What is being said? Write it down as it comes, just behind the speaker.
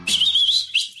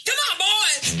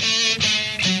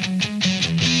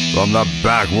From the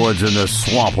backwoods and the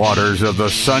swamp waters of the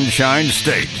Sunshine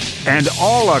State and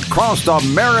all across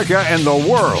America and the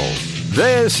world,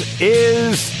 this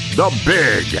is The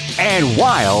Big and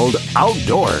Wild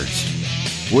Outdoors.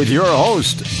 With your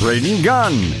host, Braden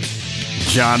Gunn,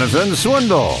 Jonathan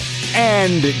Swindle,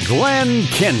 and Glenn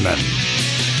Kinman.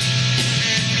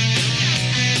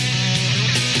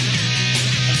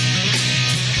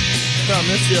 I found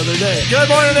this the other day. Good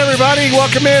morning, everybody.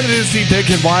 Welcome in. It is The Big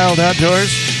and Wild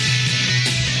Outdoors.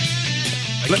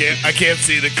 I can't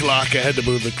see the clock. I had to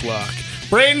move the clock.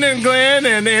 Braden and Glenn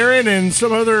and Aaron and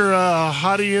some other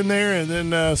hottie in there, and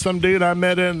then some dude I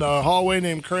met in the hallway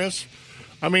named Chris.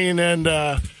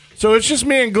 So it's just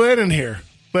me and Glenn in here.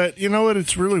 But you know what?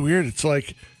 It's really weird. It's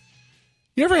like,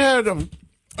 you ever had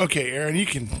okay, Aaron, you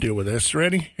can deal with this.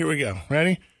 Ready? Here we go.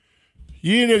 Ready?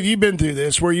 You've been through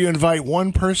this where you invite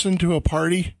one person to a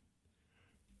party.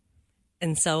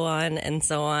 And so on and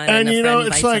so on. And a you know,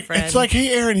 friend it's like,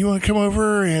 hey, Aaron, you want to come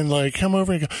over and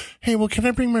go, hey, well, can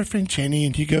I bring my friend Jenny?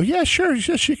 And you go, yeah, sure,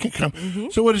 yes, she can come. Mm-hmm.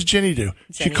 So what does Jenny do?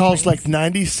 She calls like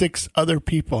 96 other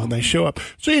people and they show up.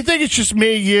 So you think it's just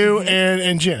me, you,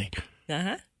 and Jenny.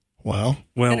 Uh-huh. Well,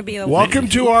 welcome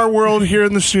to our world here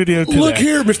in the studio today. Look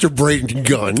here, Mr. Braden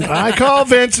Gunn. I call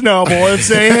Vince Noble and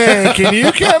say, hey, can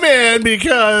you come in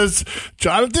because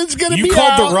Jonathan's going to be out. You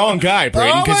called the wrong guy,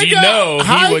 Braden, because he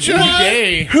would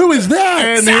be. Who is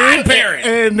that?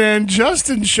 And then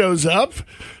Justin shows up,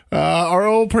 our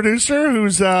old producer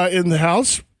who's in the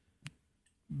house.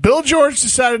 Bill George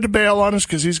decided to bail on us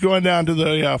because he's going down to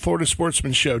the Florida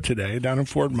Sportsman Show today down in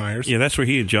Fort Myers. Yeah, that's where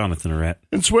he and Jonathan are at.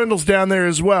 And Swindle's down there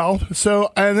as well.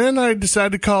 So, and then I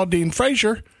decided to call Dean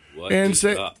Frazier and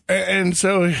say,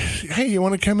 hey, you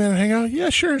want to come in and hang out? Yeah,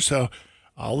 sure. So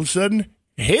all of a sudden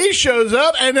he shows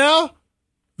up, and now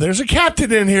there's a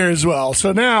captain in here as well.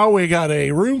 So now we got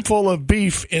a room full of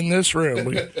beef in this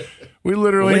room. We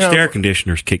literally have the air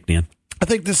conditioners kicked in. I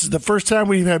think this is the first time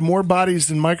we've had more bodies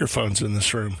than microphones in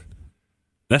this room.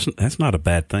 That's not a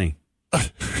bad thing.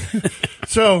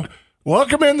 So,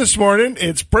 welcome in this morning.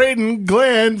 It's Braden,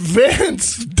 Glenn,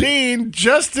 Vince, Dean,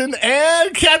 Justin,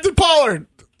 and Captain Pollard.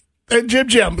 And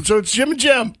Jim. So it's Jim and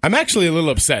Jim. I'm actually a little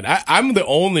upset. I'm the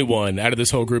only one out of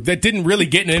this whole group that didn't really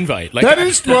get an invite. No,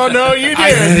 you did.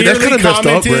 I merely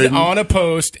commented on a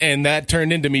post, and that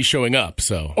turned into me showing up.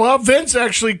 So, well, Vince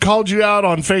actually called you out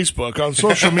on Facebook, on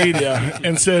social media,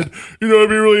 and said, it'd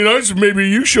be really nice if maybe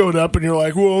you showed up, and you're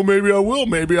like, well, maybe I will,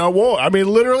 maybe I won't. I mean,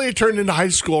 literally, it turned into high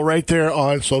school right there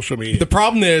on social media. The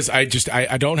problem is, I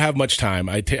don't have much time.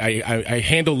 I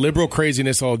handle liberal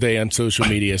craziness all day on social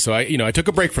media, so I took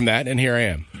a break from that. And here I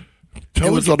am.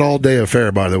 It was an all-day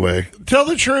affair, by the way. Tell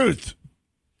the truth.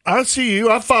 I see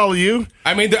you. I follow you.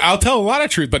 I mean, I'll tell a lot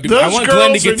of truth, but I want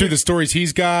Glenn to get through the stories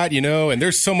he's got, and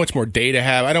there's so much more day to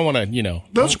have. I don't want to,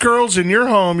 Those girls in your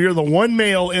home, you're the one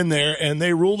male in there, and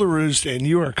they rule the roost, and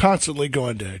you are constantly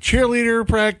going to cheerleader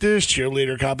practice,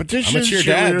 cheerleader competition. I'm a cheer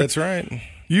dad, that's right.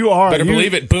 You are. Better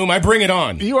believe it. Boom, I bring it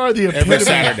on. You are the epitome. Every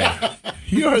Saturday.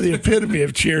 You are the epitome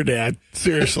of cheer dad.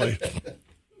 Seriously.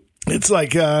 It's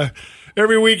like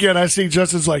every weekend I see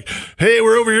Justin's like, hey,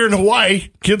 we're over here in Hawaii.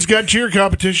 Kids got cheer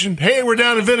competition. Hey, we're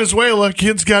down in Venezuela.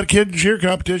 Kids got cheer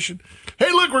competition.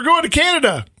 Hey, look, we're going to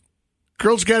Canada.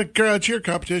 Girls got a cheer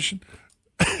competition.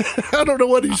 I don't know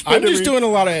what he's I'm just doing a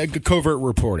lot of covert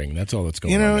reporting. That's all that's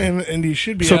going on. And you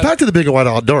should be. So back to the Big and Wild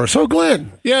Outdoors. So,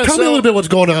 Glenn, tell me a little bit what's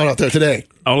going on out there today.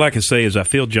 All I can say is I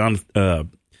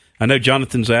know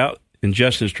Jonathan's out. And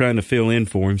Justin's trying to fill in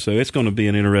for him, so it's going to be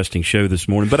an interesting show this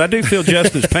morning. But I do feel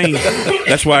Justin's pain.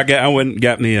 That's why I went and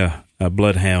got me a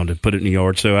bloodhound and put it in the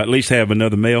yard, so I at least have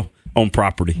another male on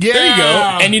property. Yeah. There you go.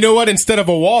 And you know what? Instead of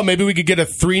a wall, maybe we could get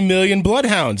 3 million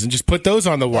bloodhounds and just put those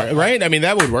on the wall, right? I mean,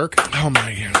 that would work. Oh,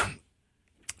 my God.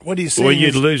 What do you say? Well,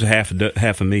 you'd lose half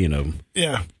a million of them.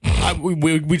 Yeah.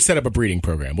 We'd set up a breeding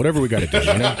program, whatever we got to do,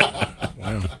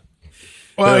 Wow.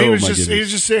 Well, he was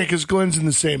just saying because Glenn's in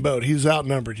the same boat. He's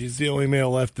outnumbered. He's the only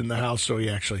male left in the house, so he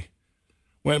actually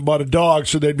went and bought a dog,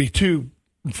 so there'd be two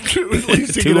at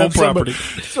least he could have property.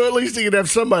 So at least he could have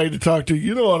somebody to talk to.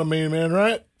 You know what I mean, man,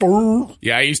 right?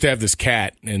 Yeah, I used to have this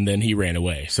cat, and then he ran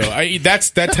away. So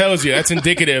that tells you, that's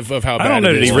indicative of how bad I don't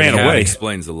know that he ran away.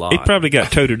 Explains a lot. He probably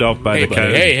got toted off by the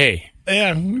coyote. Hey.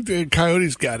 Yeah, the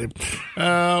coyote's got him.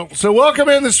 So welcome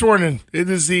in this morning. It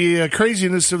is the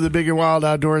craziness of the Big and Wild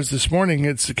Outdoors this morning.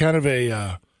 It's kind of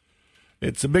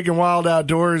it's a Big and Wild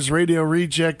Outdoors Radio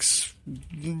Rejects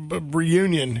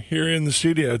reunion here in the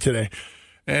studio today.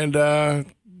 And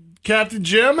Captain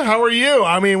Jim, how are you?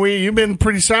 I mean, you've been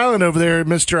pretty silent over there,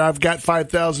 Mister. I've got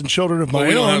 5,000 children of my own.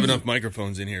 We don't have enough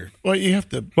microphones in here. Well, you have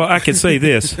to. Well, I can say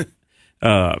this.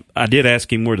 I did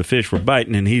ask him where the fish were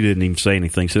biting, and he didn't even say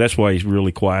anything. So that's why he's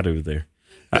really quiet over there.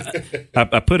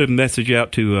 I put a message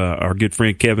out to our good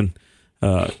friend Captain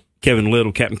Kevin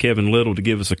Little, to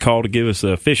give us a call to give us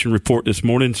a fishing report this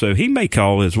morning. So he may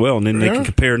call as well, and then they can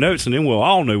compare notes, and then we'll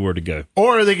all know where to go.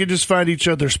 Or they can just find each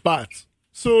other's spots.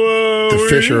 So the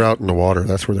fish are out in the water.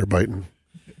 That's where they're biting.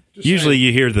 Usually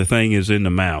you hear the thing is in the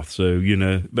mouth, so,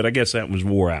 but I guess that one's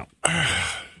wore out.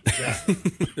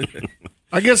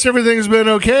 I guess everything's been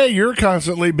okay. You're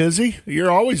constantly busy. You're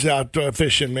always out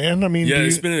fishing, man. I mean,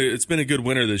 it's been a good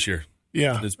winter this year.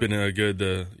 Yeah, it's been a good.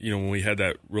 When we had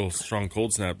that real strong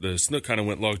cold snap, the snook kind of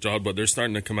went lockjawed, but they're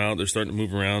starting to come out. They're starting to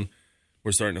move around.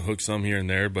 We're starting to hook some here and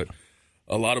there, but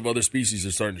a lot of other species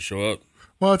are starting to show up.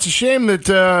 Well, it's a shame that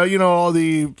all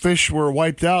the fish were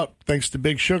wiped out thanks to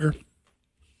Big Sugar.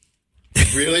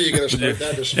 Really? You're going to start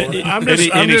that this morning?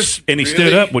 He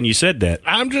stood up when you said that.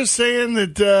 I'm just saying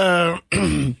that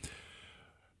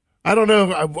I don't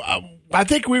know. I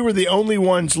think we were the only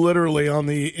ones literally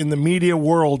in the media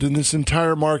world in this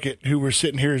entire market who were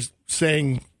sitting here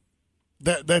saying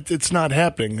that it's not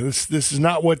happening. This is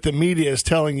not what the media is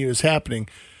telling you is happening,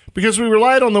 because we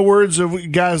relied on the words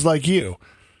of guys like you.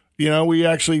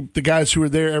 The guys who are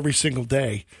there every single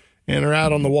day and are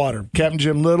out on the water. Captain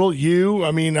Jim Little, you,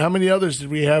 how many others did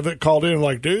we have that called in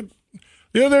like, dude,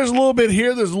 there's a little bit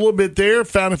here, there's a little bit there,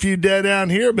 found a few dead down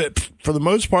here, but for the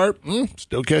most part,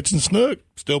 still catching snook,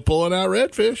 still pulling out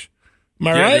redfish. Am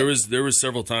I right? There was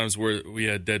several times where we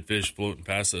had dead fish floating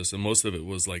past us, and most of it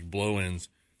was like blow-ins,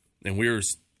 and we were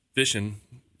fishing,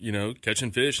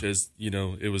 catching fish as,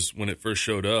 it was when it first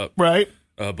showed up. Right.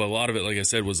 But a lot of it, like I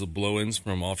said, was the blow-ins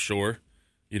from offshore,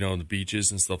 on the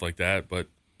beaches and stuff like that. But,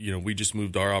 we just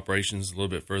moved our operations a little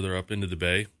bit further up into the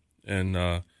bay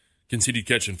and continued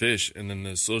catching fish. And then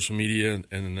the social media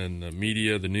and then the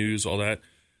media, the news, all that,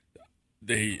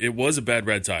 it was a bad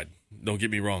red tide. Don't get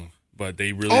me wrong. But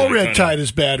they really... All red tide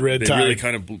is bad red tide. They really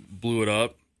kind of blew it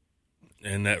up,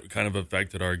 and that kind of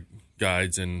affected our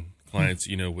guides and clients,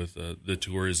 with the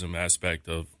tourism aspect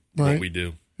of what we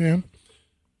do. Yeah.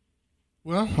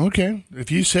 Well, okay. If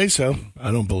you say so.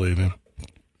 I don't believe him.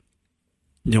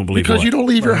 You don't believe because what? You don't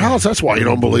leave your house. That's why you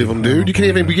don't believe him, dude. You can't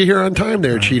even get here on time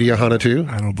there, Chidi Ahana.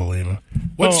 I don't believe him.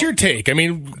 What's your take?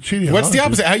 What's the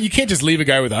opposite? You can't just leave a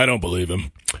guy with, I don't believe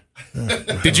him.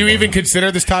 Did you even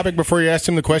consider this topic before you asked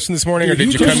him the question this morning, or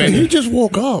did you come in? He just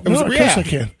woke up. Of course I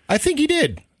can. I think he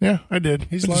did. Yeah, I did.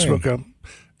 He's lying. Just woke up.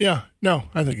 Yeah, no,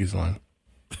 I think he's lying.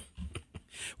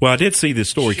 Well, I did see this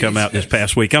story come out this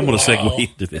past week. I'm going to segue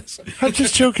into this. I'm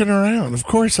just joking around. Of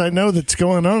course, I know that's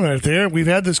going on out there. We've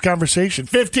had this conversation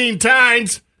 15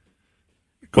 times.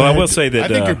 Well, I will say that I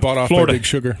think you're bought off Florida, by Big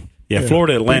Sugar. Yeah,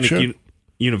 Florida Atlantic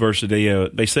University,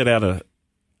 they set out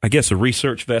a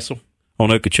research vessel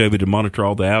on Okeechobee to monitor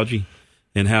all the algae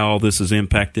and how all this is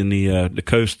impacting the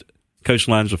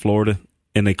coastlines of Florida.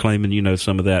 And they claiming,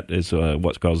 some of that is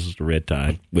what causes the red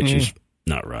tide, which is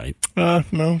not right. No,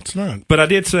 it's not. But I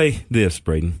did say this,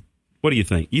 Braden. What do you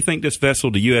think? You think this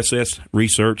vessel, the USS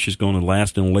Research, is going to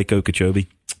last in Lake Okeechobee?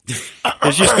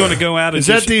 It's just going to go out and Is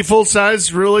that the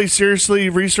full-size, really seriously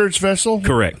research vessel?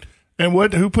 Correct. And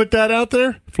who put that out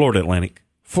there? Florida Atlantic.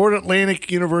 Florida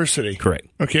Atlantic University. Correct.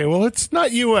 Okay, well, it's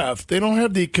not UF. They don't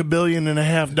have the $1.5 billion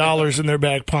in their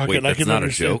back pocket. Wait, that's not a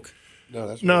joke? No,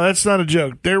 that's not a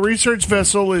joke. Their research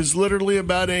vessel is literally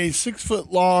about a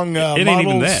 6-foot-long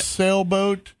model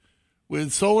sailboat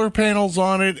with solar panels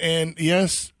on it, and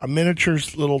yes, a miniature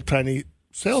little tiny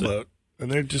sailboat. And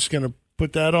they're just going to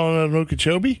put that on an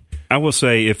Okeechobee? I will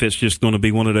say, if it's just going to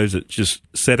be one of those that just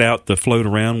set out to float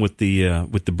around with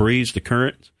the breeze, the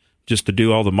current, just to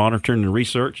do all the monitoring and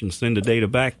research and send the data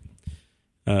back.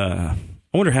 I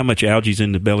wonder how much algae's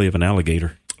in the belly of an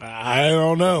alligator. I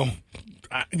don't know.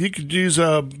 You could use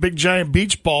a big giant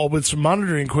beach ball with some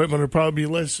monitoring equipment. It'd probably be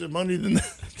less money than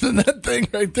that thing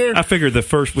right there. I figure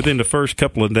within the first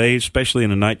couple of days, especially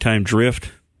in a nighttime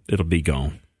drift, it'll be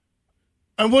gone.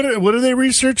 And what are they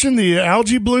researching? The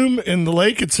algae bloom in the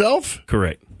lake itself?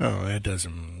 Correct. Oh, it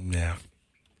doesn't. Yeah.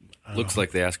 Looks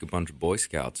like they asked a bunch of Boy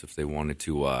Scouts if they wanted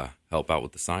to help out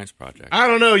with the science project. I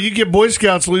don't know. You get Boy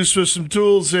Scouts loose with some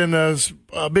tools and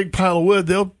a big pile of wood,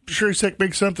 they'll sure as heck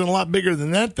make something a lot bigger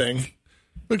than that thing.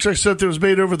 Looks like something was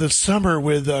made over the summer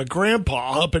with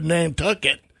Grandpa up in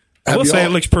Nantucket. I will say it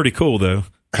looks pretty cool, though.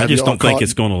 I just don't think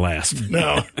it's going to last.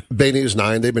 No. Bay News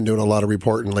 9, they've been doing a lot of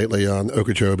reporting lately on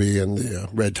Okeechobee and the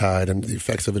red tide and the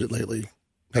effects of it lately.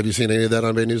 Have you seen any of that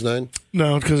on Bay News 9?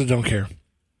 No, because I don't care.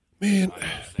 Man.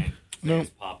 No. It's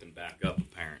popping back up,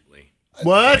 apparently.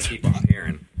 What?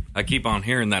 I keep on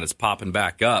hearing that it's popping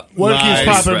back up. What keeps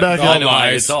popping back up? I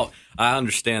know. I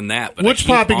understand that. But what's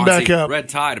popping back up? Red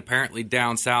tide apparently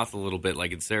down south a little bit,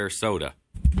 like in Sarasota.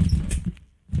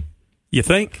 You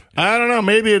think? I don't know.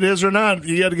 Maybe it is or not.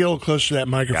 You got to get a little closer to that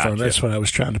microphone. Gotcha. That's what I was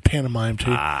trying to pantomime to.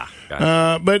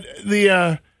 Gotcha. But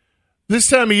this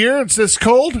time of year, it's this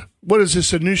cold. What is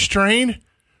this, a new strain?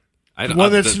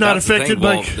 One that's not affected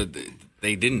by...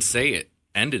 They didn't say it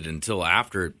ended until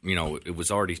after, it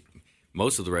was already...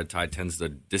 Most of the red tide tends to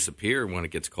disappear when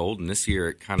it gets cold, and this year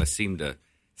it kind of seemed to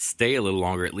stay a little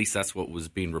longer. At least that's what was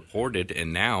being reported,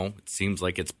 and now it seems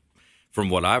like it's, from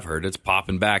what I've heard, it's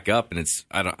popping back up, and it's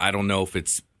I don't know if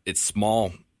it's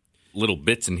small little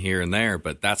bits in here and there,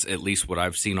 but that's at least what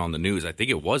I've seen on the news. I think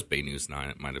it was Bay News 9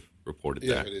 that might have reported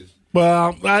that. It is.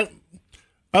 Well, I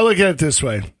look at it this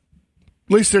way. At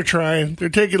least they're trying. They're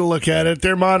taking a look at it.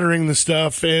 They're monitoring the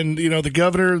stuff, and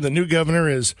the new governor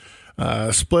is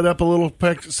split up a little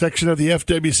section of the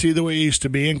FWC the way it used to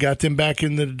be and got them back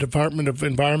in the Department of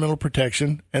Environmental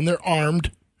Protection, and they're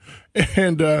armed.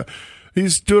 And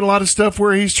he's doing a lot of stuff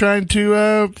where he's trying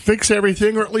to fix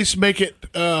everything or at least make it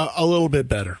a little bit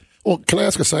better. Well, can I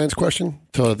ask a science question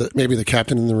to maybe the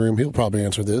captain in the room? He'll probably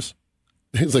answer this.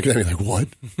 He's looking at me like, what?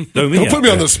 Don't put me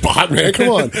on the spot, man. Come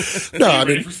on. No, I mean,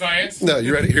 ready for science? No,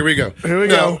 you ready? Here we go.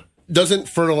 Go. Doesn't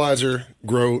fertilizer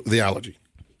grow the algae?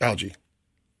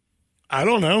 I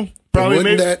don't know. Probably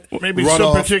maybe some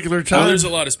runoff- particular time. Well, there's a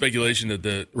lot of speculation that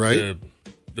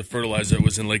the fertilizer that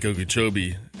was in Lake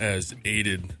Okeechobee has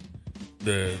aided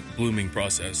the blooming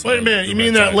process. Wait a minute. You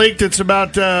mean that lake that's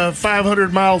about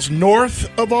 500 miles north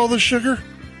of all the sugar?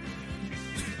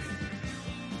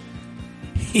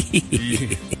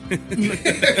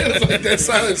 That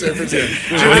silence there for Tim.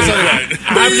 What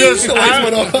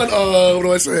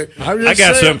do I say? I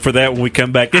got something for that when we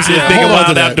come back. This is Big and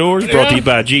Wild Outdoors, brought to you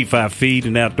by G5 Feed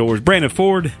and Outdoors. Brandon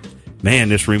Ford, man,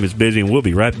 this room is busy, and we'll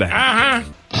be right back.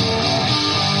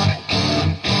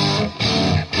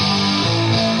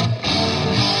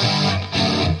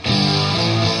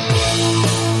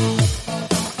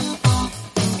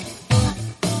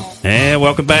 And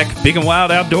welcome back. Big and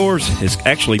Wild Outdoors. It's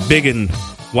actually Big and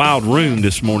Wild Room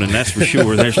this morning, that's for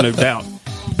sure. There's no doubt.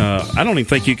 I don't even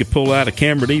think you could pull out a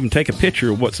camera to even take a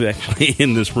picture of what's actually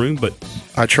in this room, but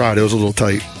I tried. It was a little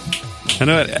tight. I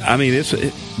know. I mean,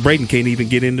 Braden can't even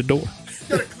get in the door.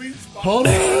 Hold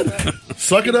on.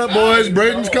 Suck it up, boys.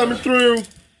 Braden's coming through.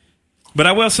 But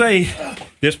I will say,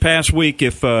 this past week,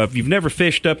 if you've never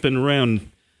fished up and around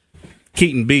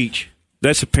Keaton Beach,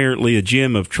 that's apparently a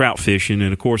gem of trout fishing,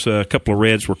 and of course a couple of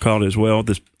reds were caught as well.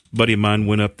 This buddy of mine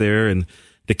went up there and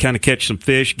to kind of catch some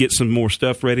fish, get some more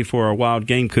stuff ready for our wild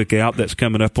game cookout that's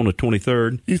coming up on the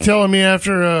 23rd. You telling me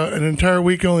after an entire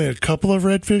week only a couple of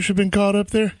redfish have been caught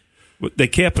up there? They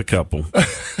kept a couple,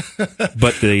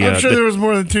 but I'm sure there was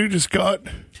more than two just caught.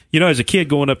 As a kid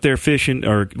going up there fishing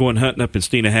or going hunting up in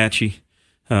Steenahatchee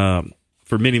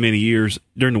for many, many years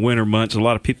during the winter months, a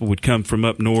lot of people would come from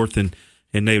up north and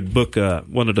they would book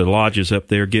one of the lodges up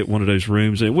there, get one of those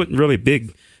rooms. And it wasn't really a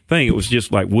big thing. It was just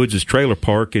like Woods' trailer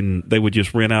park, and they would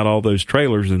just rent out all those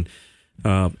trailers. And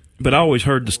but I always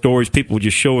heard the stories. People were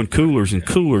just showing coolers and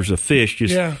coolers of fish,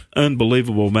 just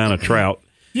unbelievable amount of trout.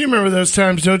 You remember those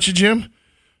times, don't you, Jim?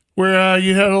 Where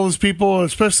you had all those people,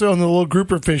 especially on the little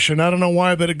grouper fishing. I don't know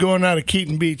why, but going out of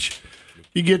Keaton Beach,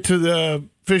 you get to the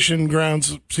fishing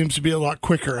grounds, seems to be a lot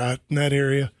quicker out in that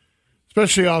area.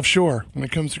 Especially offshore when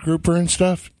it comes to grouper and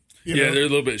stuff. They're a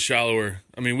little bit shallower.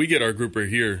 I mean, we get our grouper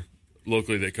here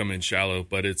locally that come in shallow,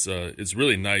 but it's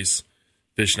really nice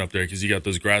fishing up there because you got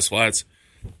those grass flats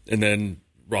and then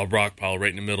raw rock pile right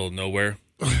in the middle of nowhere,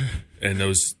 and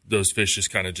those fish just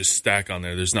kind of just stack on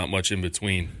there. There's not much in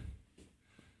between.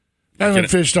 I haven't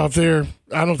fished off there.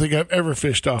 I don't think I've ever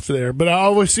fished off there, but I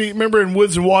always see. Remember in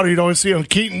Woods and Water, you'd always see on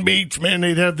Keaton Beach, man,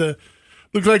 they'd have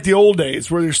look like the old days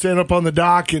where they're standing up on the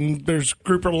dock and there's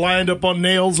grouper lined up on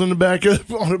nails in the back of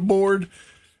on a board,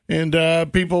 and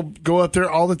people go up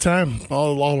there all the time.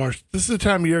 This is the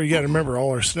time of year you got to remember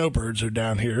all our snowbirds are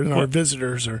down here and our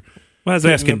visitors are. Well, I was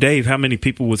asking Dave how many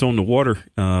people was on the water.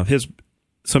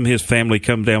 Some of his family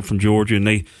come down from Georgia and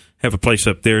they have a place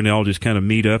up there and they all just kind of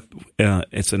meet up.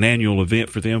 It's an annual event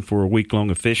for them for a week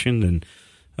long of fishing,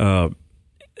 and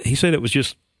he said it was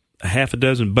just a half a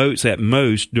dozen boats at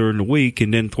most during the week,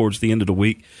 and then towards the end of the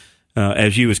week,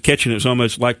 as you was catching, it's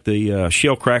almost like the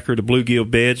shell cracker, the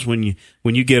bluegill beds. When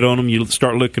you get on them, you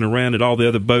start looking around at all the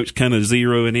other boats, kind of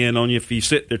zeroing in on you. If you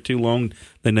sit there too long,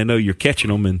 then they know you're catching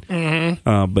them. And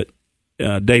but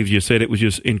Dave just said it was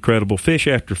just incredible, fish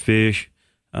after fish.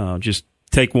 Just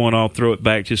take one off, throw it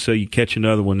back, just so you catch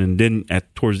another one, and then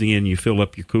towards the end, you fill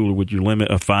up your cooler with your limit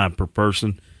of 5 per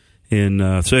person.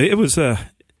 And so it was.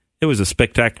 it was a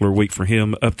spectacular week for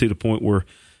him, up to the point where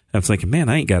I was thinking, man,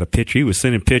 I ain't got a picture. He was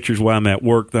sending pictures while I'm at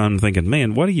work. I'm thinking,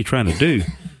 man, what are you trying to do?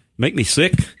 Make me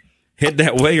sick? Head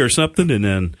that way or something? And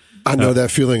then I know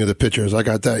that feeling of the pictures. I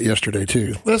got that yesterday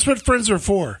too. That's what friends are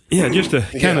for. Yeah, just to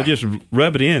kind of just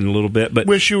rub it in a little bit. But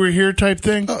wish you were here type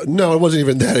thing? No, it wasn't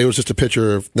even that. It was just a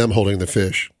picture of them holding the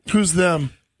fish. Who's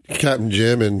them? Captain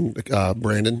Jim and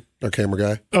Brandon, our camera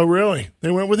guy. Oh, really?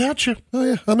 They went without you? Oh,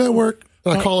 yeah. I'm at work.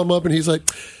 And I call him up, and he's like,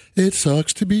 it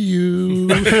sucks to be you.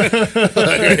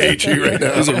 I hate you right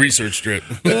now. It was a research trip.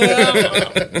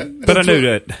 But I knew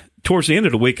that towards the end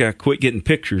of the week, I quit getting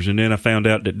pictures, and then I found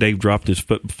out that Dave dropped his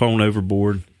phone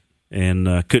overboard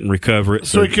and couldn't recover it.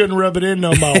 So he couldn't rub it in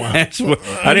no more. I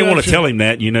didn't want to tell him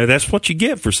that. That's what you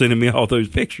get for sending me all those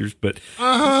pictures. But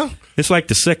it's like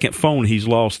the second phone he's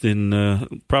lost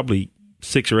in probably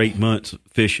 6 or 8 months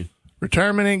fishing.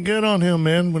 Retirement ain't good on him,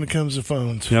 man, when it comes to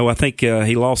phones. No, I think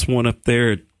he lost one up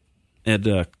there at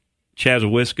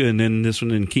Chazawiska, and then this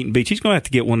one in Keaton Beach. He's going to have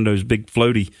to get one of those big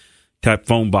floaty type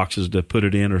phone boxes to put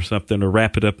it in or something, or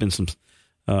wrap it up in some,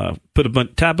 tie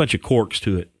a bunch of corks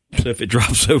to it. So if it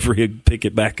drops over, he'd pick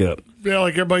it back up. Yeah,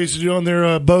 like everybody used to do on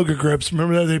their boga grips.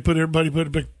 Remember that? Everybody put a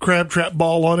big crab trap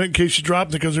ball on it in case you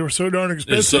dropped it because they were so darn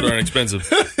expensive. It's so darn expensive.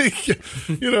 I've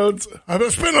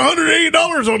spent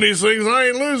 $180 on these things. I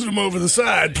ain't losing them over the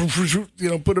side.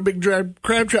 Put a big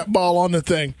crab trap ball on the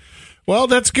thing. Well,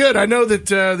 that's good. I know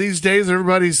that these days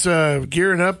everybody's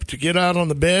gearing up to get out on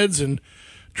the beds and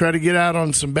try to get out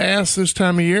on some bass this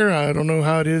time of year. I don't know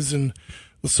how it is in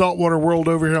the saltwater world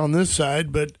over here on this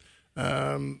side, but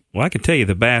well, I can tell you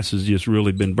the bass has just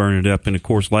really been burning up. And, of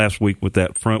course, last week with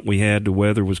that front we had, the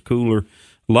weather was cooler,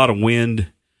 a lot of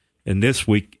wind. And this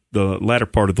week, the latter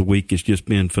part of the week has just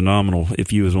been phenomenal.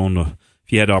 If you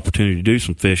had the opportunity to do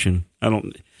some fishing,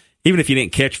 even if you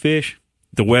didn't catch fish,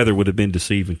 the weather would have been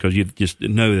deceiving because you just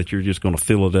know that you're just going to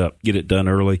fill it up, get it done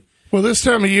early. Well, this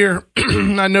time of year,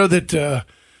 I know that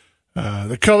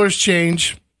the colors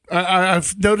change.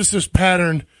 I've noticed this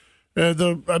pattern. I've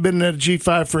been at a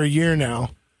G5 for a year now,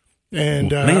 and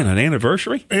man, an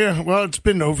anniversary? Yeah, well, it's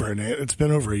been over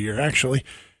a year actually.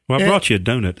 Well, I brought you a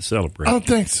donut to celebrate. Oh,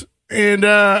 thanks. And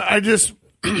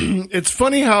it's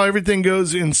funny how everything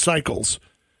goes in cycles.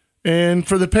 And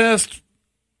for the past,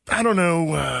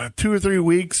 2 or 3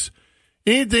 weeks,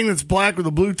 anything that's black with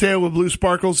a blue tail with blue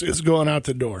sparkles is going out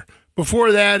the door.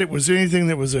 Before that, it was anything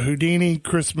that was a Houdini,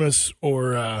 Christmas,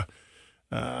 or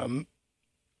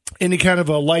any kind of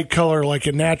a light color, like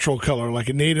a natural color, like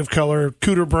a native color,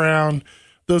 cooter brown,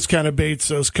 those kind of baits,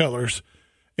 those colors.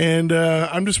 And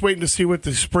I'm just waiting to see what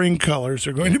the spring colors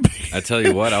are going to be. I tell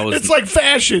you what, it's like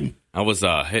fashion. I was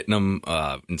hitting them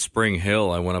in Spring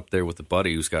Hill. I went up there with a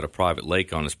buddy who's got a private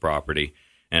lake on his property,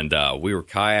 and we were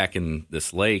kayaking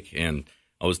this lake, and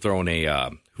I was throwing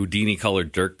a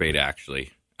Houdini-colored jerkbait,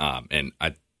 actually.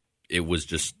 It was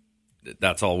just,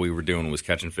 that's all we were doing was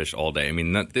catching fish all day. I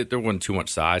mean, there wasn't too much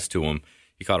size to him.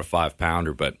 He caught a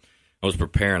 5-pounder, but I was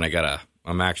preparing.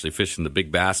 I'm actually fishing the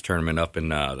Big Bass tournament up in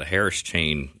the Harris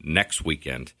Chain next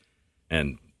weekend,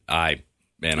 and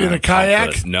in a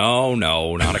kayak? No,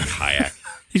 not a kayak.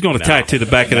 He's going to tie it to the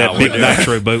back of that big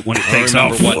nitro boat when it takes off. I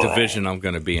don't remember what division I'm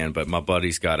going to be in, but my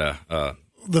buddy's got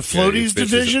the floaties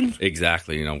division?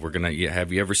 Exactly. We're going to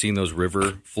have you ever seen those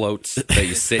river floats that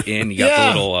you sit in? You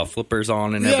got the little flippers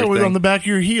on and everything. Yeah, on the back of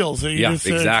your heels. That you just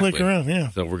exactly. click around. Yeah.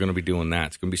 So we're going to be doing that.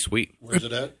 It's going to be sweet. Where's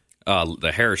it at?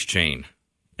 The Harris Chain.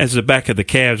 As the back of the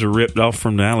calves are ripped off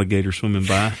from the alligator swimming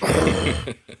by.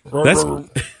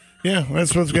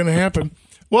 That's what's going to happen.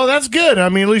 Well, that's good. I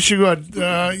mean, at least you go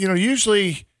out.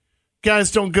 Usually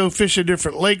guys don't go fish a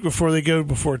different lake before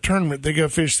a tournament. They go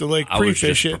fish the lake,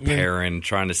 pre-fish it. I was just preparing,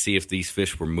 trying to see if these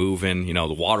fish were moving.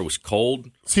 The water was cold.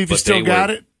 See if you still got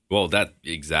it? Well,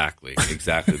 exactly.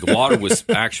 The water was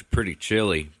actually pretty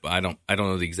chilly. I don't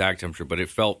know the exact temperature, but it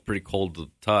felt pretty cold to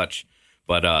the touch.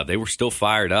 But they were still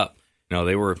fired up.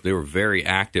 They were very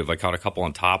active. I caught a couple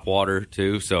on top water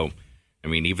too. So, I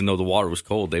mean, even though the water was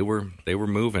cold, they were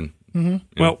moving.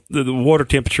 Mm-hmm. Well, the water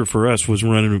temperature for us was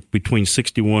running between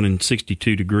 61 and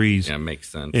 62 degrees. Yeah, makes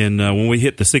sense. And when we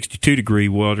hit the 62-degree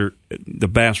water, the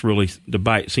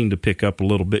bite seemed to pick up a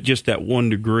little bit. Just that 1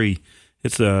 degree.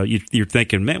 It's you're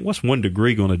thinking, man, what's 1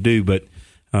 degree going to do? But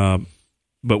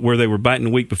where they were biting the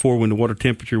week before, when the water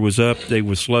temperature was up, they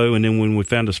were slow. And then when we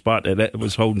found a spot that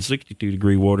was holding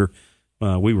 62-degree water,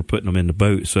 we were putting them in the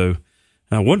boat. So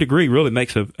 1 degree really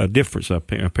makes a difference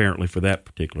apparently for that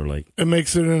particular lake. It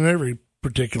makes it in every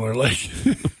particular lake.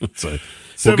 Well,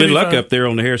 good luck up there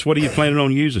on the Harris. What are you planning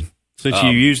on using? Since you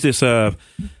used this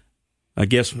I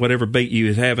guess whatever bait you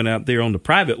is having out there on the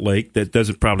private lake that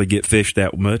doesn't probably get fished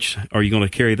that much, are you going to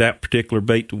carry that particular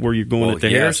bait to where you're going at the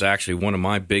Harris? It's actually one of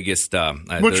my biggest.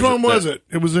 Which one was it?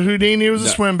 It was a Houdini. It was a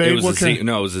swim bait. It was it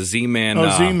was a Z-Man,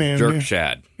 Z-Man jerk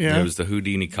shad. Yeah. It was the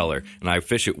Houdini color, and I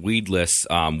fish it weedless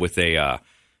with the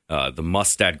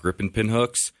Mustad grip and pin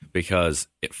hooks because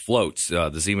it floats. The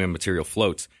Z-Man material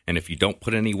floats, and if you don't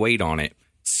put any weight on it,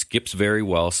 skips very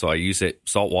well. So I use it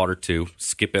saltwater too.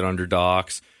 Skip it under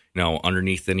docks.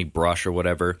 Underneath any brush or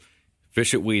whatever,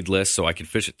 fish it weedless so I can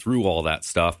fish it through all that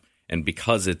stuff. And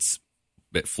because it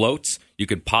floats, you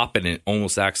can pop it and it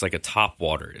almost acts like a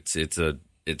topwater.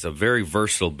 It's a very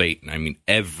versatile bait. I mean,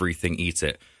 everything eats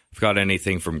it. I've got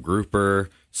anything from grouper,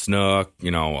 snook,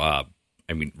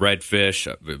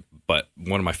 redfish. But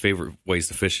one of my favorite ways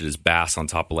to fish it is bass on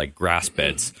top of like grass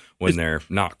beds when they're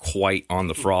not quite on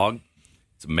the frog.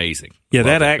 It's amazing. Yeah,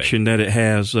 that action that it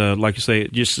has, like you say,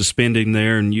 just suspending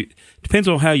there, and depends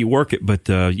on how you work it, but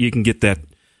you can get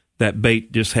that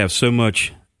bait just have so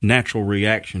much natural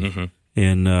reaction,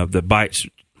 and the bites.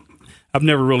 I've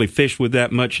never really fished with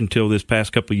that much until this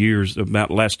past couple of years. About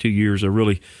the last 2 years, I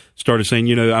really started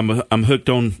saying, I'm hooked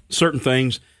on certain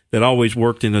things that always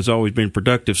worked and has always been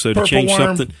productive. So to change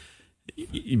something.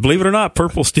 Believe it or not,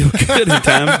 purple's still good at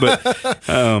times, but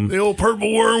the old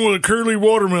purple worm with a curly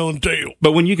watermelon tail.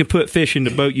 But when you can put fish in the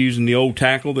boat using the old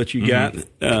tackle that you got,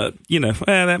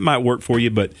 that might work for you.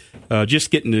 But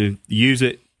just getting to use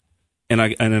it, and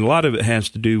a lot of it has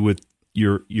to do with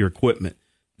your equipment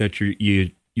that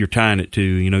you're tying it to.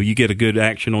 You get a good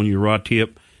action on your rod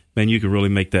tip, man, you can really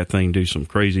make that thing do some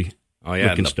crazy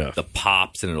looking stuff. The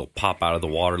pops, and it'll pop out of the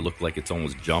water, look like it's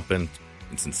almost jumping.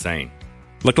 It's insane.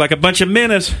 Look like a bunch of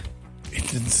menace.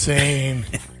 It's insane.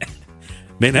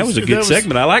 Man, that was a good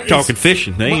segment. I like talking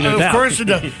fishing. There ain't no doubt. Of course it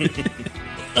does.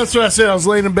 That's what I said. I was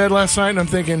laying in bed last night, and I'm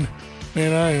thinking,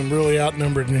 man, I am really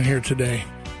outnumbered in here today.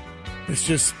 It's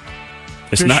just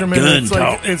fishermen. Not gun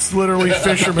talk. It's literally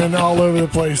fishermen all over the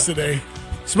place today.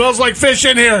 Smells like fish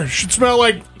in here. Should smell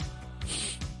like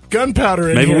gunpowder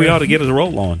in here. Maybe we ought to get a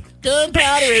roll on.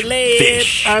 Gunpowder and lead.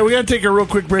 Fish. All right, we got to take a real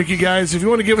quick break, you guys. If you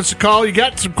want to give us a call, you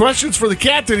got some questions for the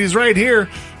captain. He's right here.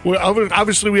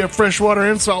 Obviously, we have freshwater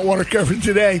and saltwater covered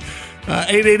today.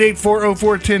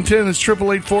 888-404-1010. That's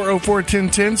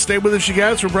 888-404-1010. Stay with us, you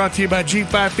guys. We're brought to you by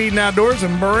G5 Feeding Outdoors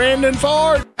and Brandon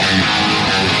Ford.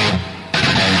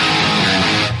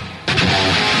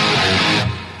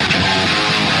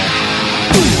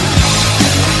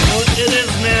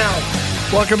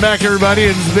 Welcome back, everybody.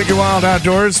 It's Big and Wild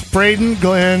Outdoors. Braden,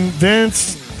 Glenn,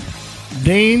 Vince,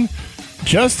 Dean,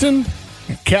 Justin,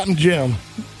 and Captain Jim,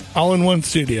 all in one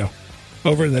studio.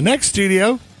 Over in the next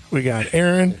studio, we got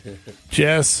Aaron,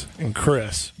 Jess, and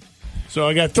Chris. So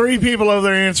I got 3 people over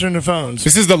there answering the phones.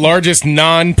 This is the largest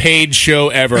non-paid show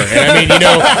ever. And I mean,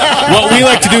 what we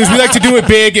like to do is we like to do it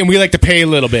big and we like to pay a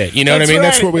little bit. You know what I mean? Right.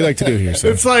 That's what we like to do here. So.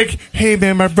 It's like, hey,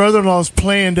 man, my brother-in-law's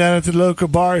playing down at the local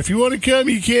bar. If you want to come,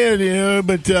 you can,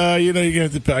 but, you're going to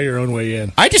have to pay your own way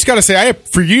in. I just got to say,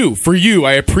 for you,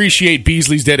 I appreciate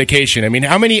Beasley's dedication. I mean,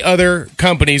 how many other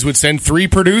companies would send 3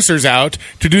 producers out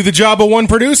to do the job of 1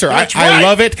 producer? That's right. I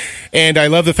love it, and I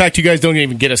love the fact you guys don't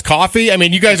even get us coffee. I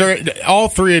mean, you guys are... all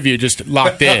 3 of you just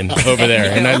locked in over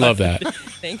there, and I love that.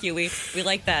 Thank you. We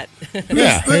like that.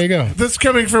 Yeah, there you go. This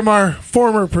coming from our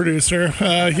former producer,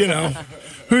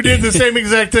 who did the same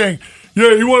exact thing.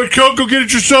 Yeah, you want to come? Go get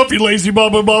it yourself, you lazy blah,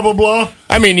 blah, blah, blah, blah.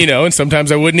 I mean, and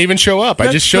sometimes I wouldn't even show up.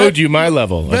 I just showed you my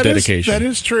level of dedication. That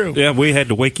is true. Yeah, we had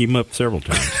to wake him up several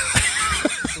times.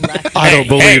 I don't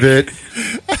believe it.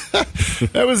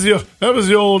 That was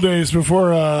the old days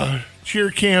before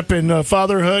cheer camp and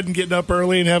fatherhood and getting up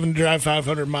early and having to drive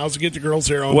 500 miles to get the girls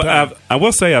there on time. I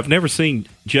will say I've never seen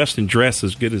Justin dress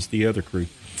as good as the other crew.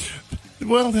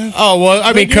 Well,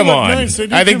 I mean, come on. Nice.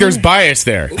 I think there's bias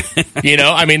there.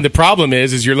 I mean, the problem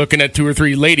is you're looking at 2 or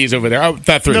 3 ladies over there. Oh,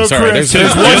 not 3. No, sorry, Chris.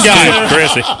 there's one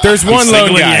guy. There's one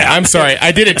lone guy. I'm sorry,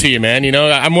 I did it to you, man.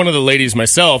 I'm one of the ladies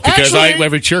myself because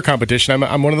every cheer competition,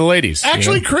 I'm one of the ladies.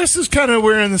 Actually, Chris is kind of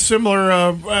wearing the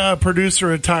similar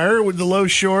producer attire with the low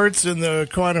shorts and the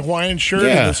kind of Hawaiian shirt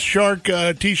and the shark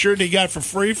T-shirt he got for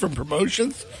free from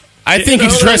promotions. I think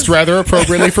he's dressed rather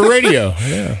appropriately for radio.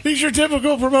 Yeah. He's your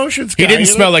typical promotions guy. He didn't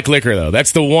smell like liquor, though.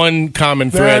 That's the one common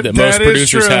thread that most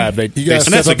producers have. You got to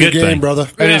step up your game, brother.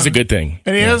 That is a good thing.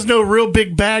 And he has no real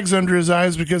big bags under his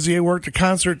eyes because he had worked a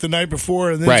concert the night before,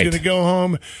 and then he's going to go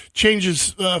home, change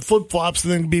his flip-flops,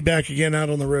 and then be back again out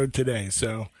on the road today.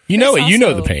 So You know Chris it. You know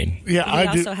also- the pain. Yeah, He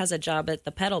I do. also has a job at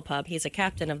the Pedal Pub. He's a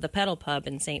captain of the Pedal Pub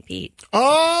in St. Pete.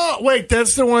 Oh, wait,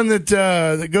 that's the one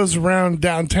that goes around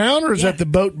downtown, or is that the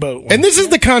boat one? And this is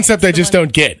the concept I just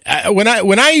don't get. When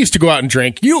I used to go out and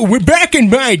drink, back in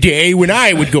my day when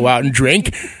I would go out and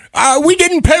drink, we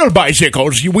didn't pedal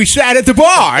bicycles. We sat at the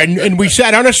bar and we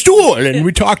sat on a stool and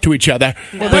we talked to each other.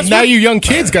 But now you young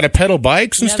kids got to pedal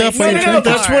bikes and stuff. they Like sit No, at the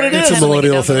that's bar what it and is. It's a pedal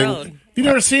millennial down the thing. road. You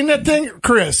never seen that thing,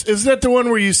 Chris? Is that the one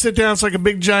where you sit down? It's like a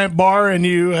big giant bar, and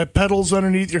you have pedals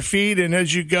underneath your feet, and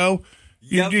as you go,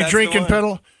 you Yep, drink that's the and one.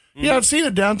 pedal. Yeah, I've seen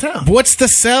it downtown. What's the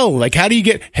sell? Like, how do you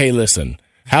get? Hey, listen.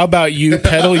 How about you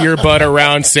pedal your butt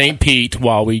around St. Pete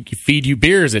while we feed you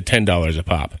beers at $10 a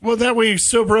pop? Well, that way you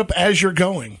sober up as you're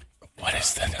going. What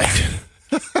is that?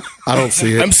 I don't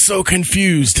see it. I'm so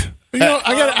confused. You know,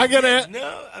 I gotta.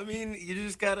 No, I mean, you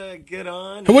just gotta get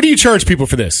on. What do you charge people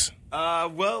for this?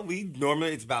 Well,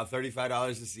 normally it's about $35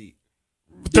 a seat.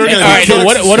 All right, so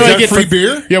what do I get free for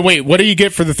beer? Yeah, wait. What do you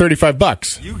get for the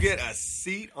 $35? You get a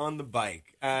seat on the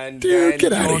bike, and Dude, then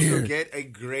get you outta also here. get a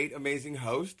great, amazing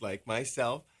host like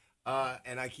myself.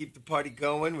 And I keep the party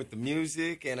going with the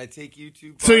music, and I take you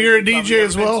to. So you're a bars you probably DJ never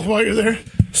as been well to. while you're there.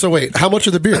 So wait, how much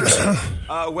are the beers?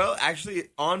 Well, actually,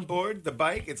 on board the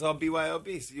bike, it's all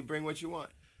BYOB, so you bring what you want.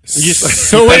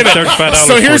 So wait a minute. $35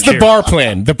 So here's for a the chair. bar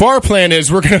plan. The bar plan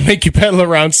is we're going to make you pedal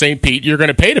around St. Pete. You're going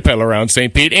to pay to pedal around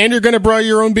St. Pete, and you're going to bring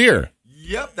your own beer.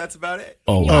 Yep, that's about it.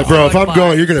 Oh, Oh, bro, if I'm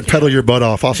going, you're going to pedal your butt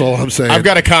off. That's all I'm saying. I've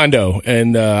got a condo,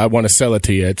 and I want to sell it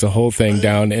to you. It's a whole thing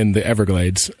down in the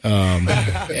Everglades.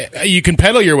 You can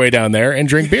pedal your way down there and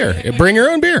drink beer. Bring your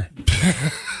own beer.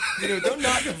 Don't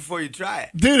knock it before you try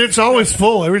it. Dude, it's always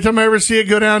full. Every time I ever see it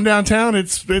go downtown,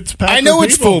 it's packed. I know with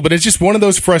it's people. full, but it's just one of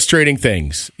those frustrating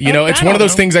things. You know, I it's one don't of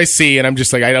those know. things I see, and I'm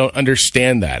just like, I don't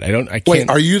understand that. I can't. Wait,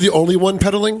 are you the only one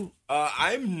pedaling?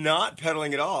 I'm not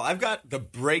pedaling at all. I've got the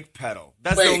brake pedal.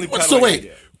 That's the only pedal. So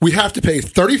wait, we have to pay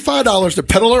 $35 to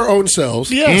pedal our own selves.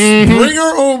 Yes. Bring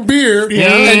our own beer,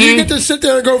 and you get to sit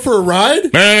there and go for a ride.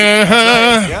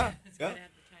 Uh-huh. Yeah.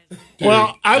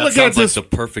 Well, I That look at sounds like this. the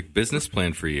perfect business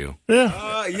plan for you.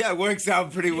 Yeah. Yeah, it works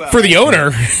out pretty well. For the owner,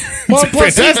 it's a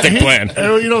plus, fantastic he's- plan.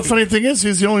 You know, the funny thing is,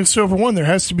 he's the only sober one. There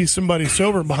has to be somebody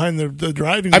sober behind the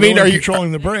driving. I mean, wheel are and you-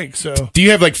 controlling the brake? So Do you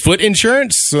have like foot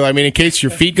insurance? So I mean, in case your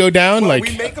feet go down, Well, like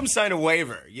we make them sign a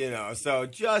waiver, so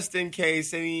just in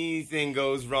case anything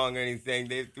goes wrong or anything,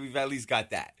 we've at least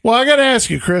got that. well, I got to ask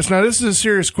you, Chris. Now, this is a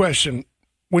serious question.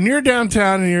 When you're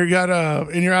downtown and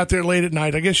you're out there late at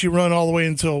night, I guess you run all the way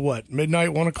until what,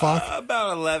 midnight, 1 o'clock?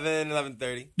 About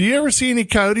 11:30. Do you ever see any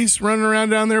coyotes running around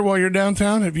down there while you're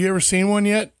downtown? Have you ever seen one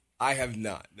yet? I have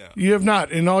not, no. You have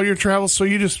not in all your travels. So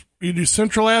you do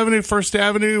Central Avenue, First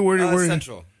Avenue. Where?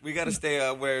 Central. We got to stay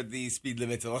where the speed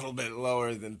limit's a little bit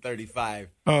lower than 35.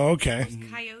 Oh, okay.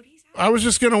 Coyotes? I was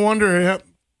just going to wonder.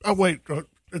 Oh, wait.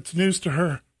 It's news to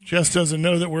her. Jess doesn't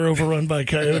know that we're overrun by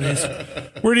coyotes.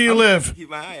 Where do you live? Keep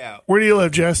my eye out. Where do you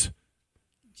live, Jess?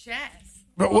 Jess.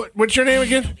 But what's your name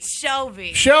again?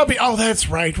 Shelby. Shelby. Oh, that's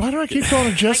right. Why do I keep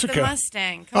calling her Jessica? Like the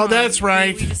Mustang. Oh, that's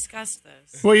right. We discussed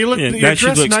this. Well, you look. Yeah, you're now she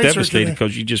dressed looks nicer devastated today.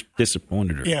 because you just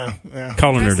disappointed her. Yeah, yeah.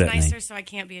 Calling her Dress that nicer name. so I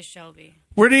can't be a Shelby.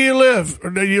 Where do you live? Or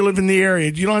do you live in the area?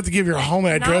 You don't have to give your home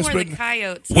Not address, where but the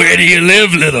coyotes where do you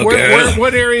live, little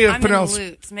what area of I'm in Pinellas?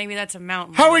 Lutz. Maybe that's a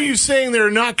mountain. How are you saying there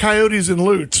are not coyotes in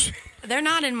Lutz? They're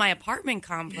not in my apartment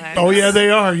complex. Oh yeah, they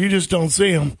are. You just don't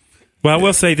see them. Well, I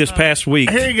will say this past week.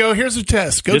 Here you go. Here's a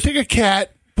test. Go Just- take a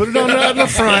cat, put it on the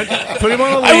front, put him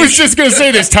on a leash. I was just going to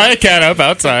say this. Tie a cat up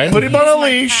outside. Put him on a My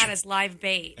leash. cat is live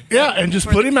bait. Yeah, and just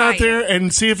For put the him out coyote. there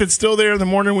and see if it's still there in the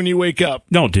morning when you wake up.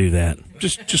 Don't do that.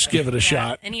 Just give it a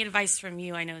shot. Any advice from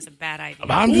you, I know, is a bad idea.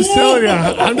 I'm just telling you.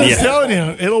 I'm just telling you.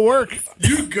 It'll work.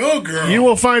 You go, girl. You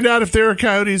will find out if there are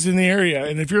coyotes in the area,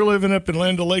 and if you're living up in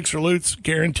Land O'Lakes or Lutz,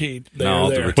 guaranteed they No, are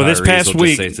the there. retirees Well, this past will week-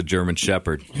 just say it's a German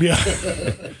Shepherd. Yeah.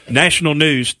 National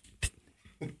news.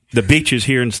 The beaches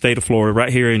here in the state of Florida, right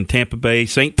here in Tampa Bay,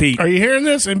 St. Pete, Are you hearing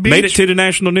this? And beach, made it to the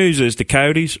national news as the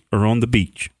coyotes are on the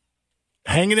beach.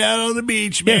 hanging out on the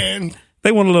beach, man.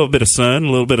 They want a little bit of sun,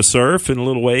 a little bit of surf, and a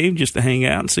little wave just to hang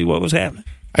out and see what was happening.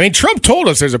 I mean, Trump told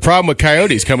us there's a problem with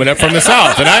coyotes coming up from the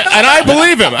south, and I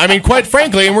believe him. I mean, quite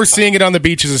frankly, and we're seeing it on the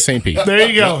beaches of St. Pete. There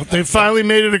you go. They finally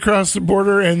made it across the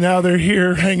border, and now they're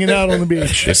here hanging out on the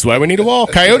beach. That's why we need a wall.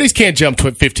 Coyotes can't jump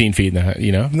 15 feet,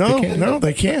 No,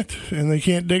 they can't, and they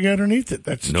can't dig underneath it.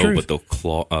 That's the No, truth. but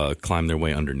they'll climb their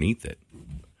way underneath it.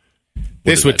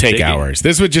 This is would that, take digging? hours.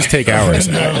 This would just take hours.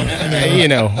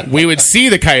 We would see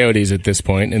the coyotes at this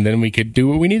point, and then we could do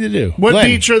what we need to do. What Glenn,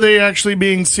 beach are they actually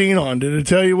being seen on? Did it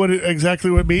tell you exactly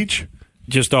what beach?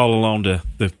 Just all along the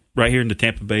right here in the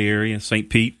Tampa Bay area, St.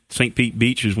 Pete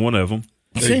Beach is one of them.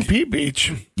 St. Pete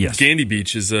Beach. Yes. Gandy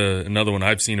Beach is another one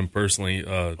I've seen them personally.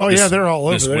 They're all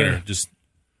over this there. winter, just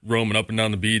roaming up and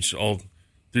down the beach, all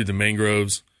through the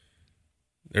mangroves,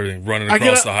 everything running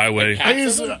across the highway. I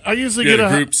usually get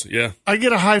groups. Yeah, I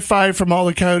get a high five from all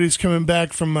the coyotes coming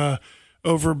back from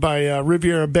over by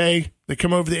Riviera Bay. They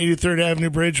come over the 83rd Avenue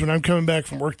Bridge when I'm coming back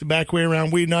from work the back way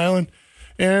around Wheaton Island.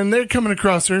 And they're coming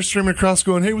across there, streaming across,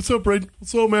 going, "Hey, what's up, Braden?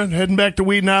 What's up, man?" Heading back to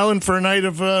Wheaton Island for a night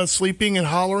of sleeping and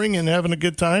hollering and having a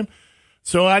good time.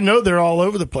 So I know they're all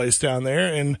over the place down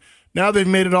there. And now they've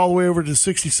made it all the way over to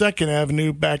 62nd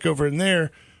Avenue, back over in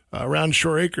there, around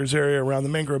Shore Acres area, around the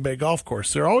Mangrove Bay Golf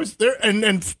Course. They're always there,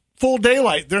 and full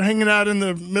daylight. They're hanging out in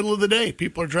the middle of the day.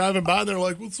 People are driving by. They're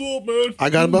like, "What's up, man?" I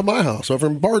got them at my house over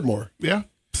in Bardmore. Yeah.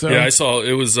 So I saw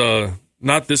it was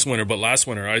not this winter, but last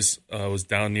winter I was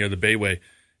down near the Bayway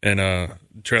and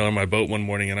trailing my boat one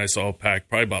morning, and I saw a pack,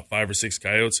 probably about 5 or 6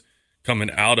 coyotes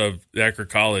coming out of Ecker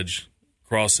College,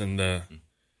 crossing that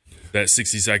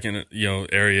 62nd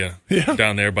area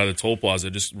down there by the toll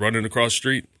plaza, just running across the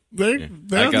street.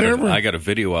 I got a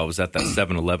video. I was at that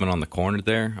 7-Eleven on the corner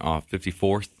there,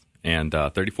 54th and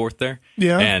 34th there.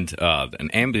 Yeah. And an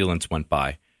ambulance went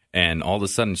by, and all of a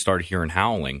sudden started hearing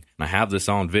howling. And I have this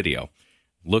on video.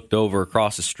 Looked over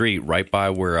across the street, right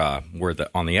by where on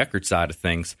the Eckerd side of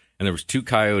things, and there was 2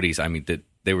 coyotes. I mean,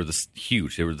 they were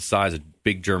huge. They were the size of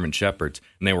big German shepherds,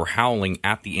 and they were howling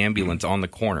at the ambulance on the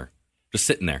corner, just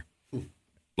sitting there,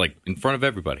 like in front of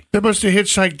everybody. They must have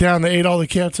hitchhiked down. They ate all the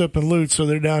cats up in loot, so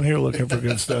they're down here looking for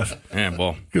good stuff. And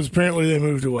well, because apparently they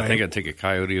moved away. I think I'd take a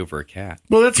coyote over a cat.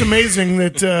 Well, that's amazing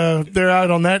that they're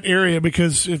out on that area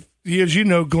because, as you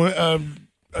know,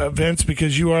 Vince,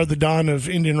 because you are the Don of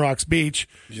Indian Rocks Beach.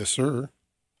 Yes, sir.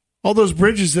 All those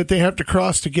bridges that they have to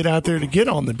cross to get out there to get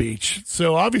on the beach.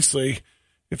 So obviously,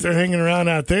 if they're hanging around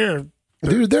out there,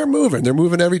 dude, they're moving. They're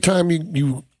moving every time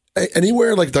you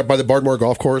anywhere like that by the Bardmore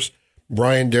Golf Course,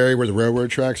 Bryan Dairy, where the railroad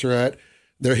tracks are at.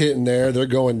 They're hitting there. They're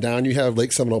going down. You have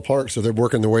Lake Seminole Park, so they're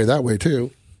working their way that way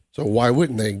too. So why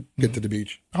wouldn't they get to the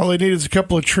beach? All they need is a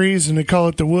couple of trees, and they call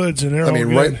it the woods, and they're all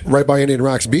good. right by Indian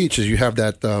Rocks Beach is you have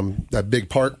that big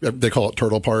park. They call it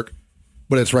Turtle Park,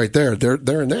 but it's right there.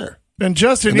 They're in there. And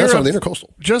Justin, that's on the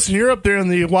Intercoastal. Justin, you're up there in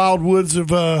the wild woods of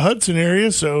Hudson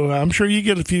area, so I'm sure you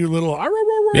get a few little.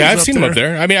 Yeah, I've seen them up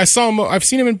there. I mean, I saw them. I've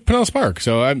seen them in Pinellas Park,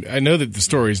 so I know that the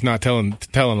story is not telling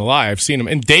a lie. I've seen them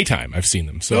in daytime. I've seen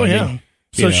them. So yeah.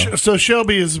 So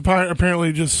Shelby is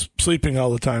apparently just sleeping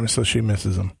all the time, so she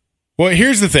misses them. Well,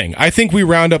 here's the thing. I think we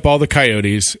round up all the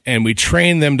coyotes and we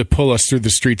train them to pull us through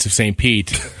the streets of St.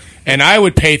 Pete, and I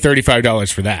would pay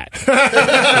 $35 for that.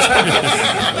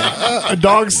 A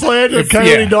dog sled, a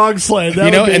coyote dog sled.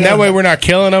 That way we're not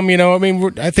killing them. I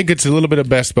mean, I think it's a little bit of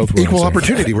best both worlds. Equal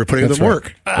opportunity. We're putting them to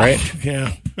work, right?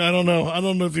 Yeah. I don't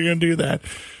know if you're going to do that.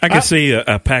 I could see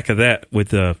a pack of that would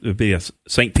be a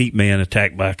St. Pete man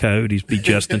attacked by coyotes, be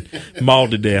Justin,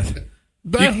 mauled to death.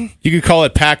 You could call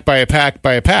it pack by a pack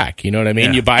by a pack. You know what I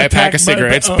mean? Yeah. You buy a pack of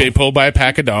cigarettes, pulled by a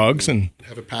pack of dogs, and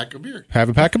have a pack of beer.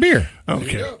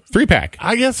 Okay. 3-pack.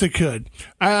 I guess it could.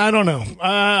 I don't know.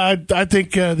 I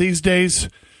think these days,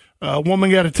 a woman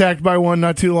got attacked by one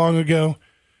not too long ago,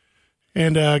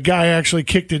 and a guy actually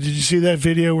kicked it. Did you see that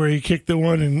video where he kicked the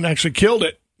one and actually killed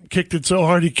it? Kicked it so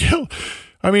hard he killed.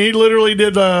 I mean, he literally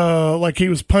did like he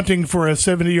was punting for a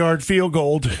 70-yard field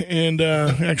goal and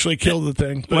actually killed the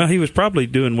thing. But, well, he was probably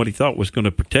doing what he thought was going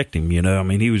to protect him. I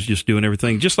mean, he was just doing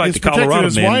everything, just like the Colorado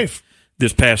man. Wife.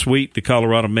 This past week, the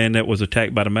Colorado man that was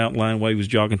attacked by the mountain lion while he was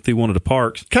jogging through one of the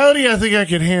parks. Coyote, I think I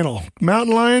could handle.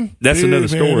 Mountain lion? That's another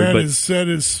story. That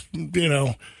is,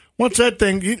 what's that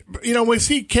thing? We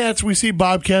see cats, we see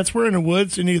bobcats. We're in the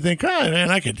woods, and you think,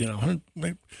 man, I could,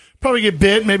 probably get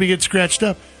bit, maybe get scratched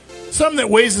up. Something that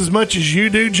weighs as much as you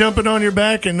do jumping on your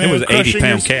back, and it was an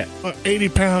 80-pound cat. 80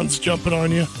 pounds jumping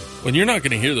on you. When you're not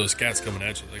going to hear those cats coming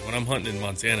at you, like when I'm hunting in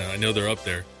Montana, I know they're up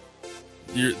there.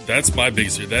 That's my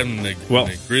biggest fear. Them and the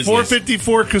grizzlies.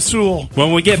 454 Casul.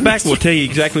 When we get back, we'll tell you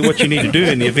exactly what you need to do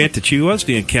in the event that you was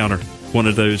to encounter one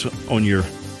of those on your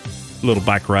little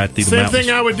bike ride through the mountains. Same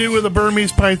thing I would do with a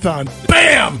Burmese python.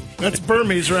 Bam! That's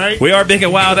Burmese, right? We are Big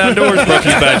and Wild Outdoors, brought to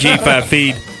you by G5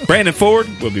 Feed. Brandon Ford,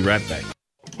 we'll be right back.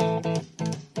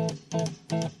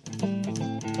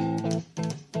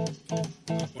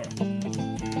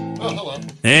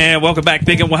 And welcome back,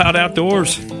 Big and Wild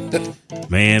Outdoors.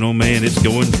 Man, oh man, it's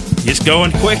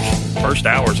going quick. First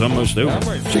hour's almost over.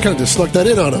 She kind of just snuck that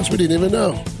in on us. We didn't even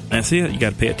know. That's it. You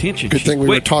got to pay attention. Good thing we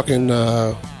were talking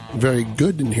very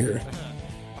good in here.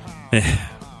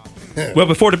 Well,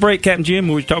 before the break, Captain Jim,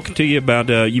 we were talking to you about,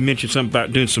 you mentioned something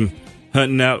about doing some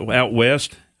hunting out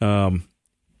west.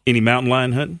 Any mountain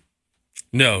lion hunting?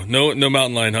 No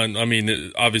mountain lion hunt. I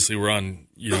mean, obviously we're on,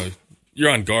 you're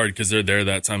on guard because they're there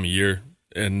that time of year,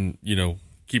 and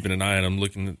keeping an eye on them,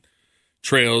 looking at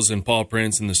trails and paw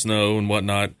prints in the snow and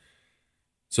whatnot.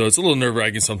 So it's a little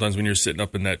nerve-wracking sometimes when you're sitting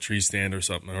up in that tree stand or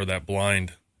something, or that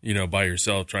blind, by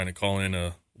yourself trying to call in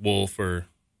a wolf or,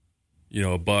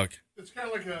 a buck. It's kind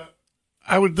of like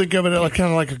I would think of it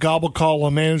kind of like a gobble call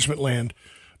on management land.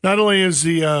 Not only is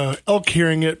the elk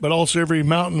hearing it, but also every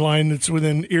mountain lion that's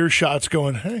within earshot's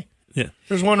going, hey,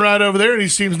 there's one right over there, and he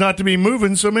seems not to be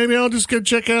moving, so maybe I'll just go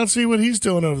check out and see what he's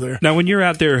doing over there. Now, when you're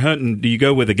out there hunting, do you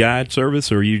go with a guide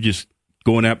service, or are you just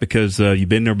going out because you've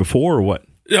been there before, or what?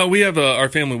 Yeah, we have our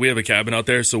family. We have a cabin out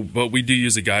there, but we do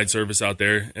use a guide service out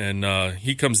there, and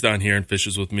he comes down here and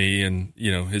fishes with me, and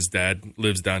his dad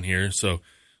lives down here, so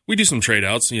we do some trade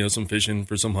outs, some fishing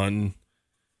for some hunting.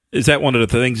 Is that one of the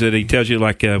things that he tells you?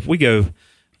 Like, if we go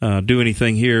do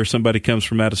anything here, somebody comes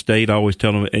from out of state, I always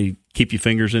tell them, hey, keep your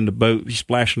fingers in the boat. You're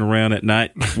splashing around at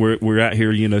night. We're out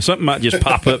here. Something might just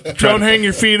pop up. Don't hang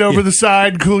your feet over the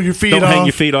side. Cool your feet off. Don't hang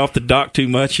your feet off the dock too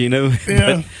much.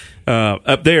 Yeah. But,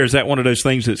 up there, is that one of those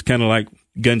things that's kind of like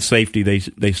gun safety?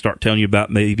 They start telling you about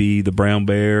maybe the brown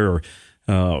bear or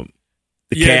the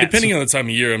cats? Depending on the time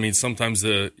of year. I mean, sometimes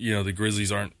the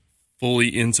grizzlies aren't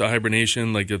fully into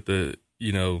hibernation, like if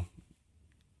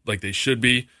like they should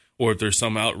be, or if there's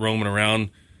some out roaming around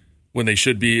when they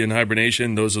should be in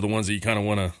hibernation. Those are the ones that you kind of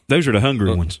want to. Those are the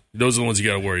hungry ones. Those are the ones you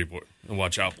got to worry for and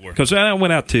watch out for. Because I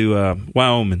went out to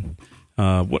Wyoming.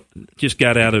 Just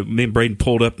got out of, me and Braden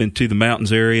pulled up into the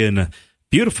mountains area, and a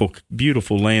beautiful,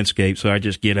 beautiful landscape. So I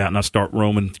just get out and I start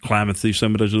roaming, climbing through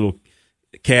some of those little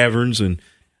caverns and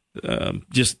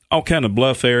just all kind of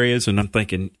bluff areas. And I'm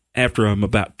thinking, after I'm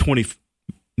about 20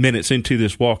 minutes into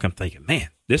this walk, I'm thinking, man,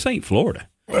 this ain't Florida.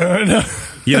 No.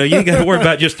 You ain't got to worry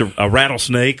about just a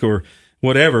rattlesnake or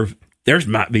whatever. There's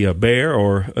might be a bear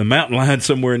or a mountain lion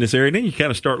somewhere in this area. Then you kind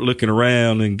of start looking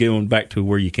around and going back to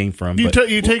where you came from. You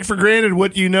take for granted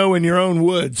what you know in your own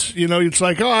woods. It's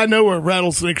like, I know where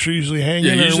rattlesnakes are usually hanging.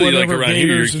 Yeah, usually or whatever, like around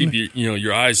here, keep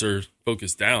your eyes are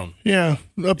focused down. Yeah,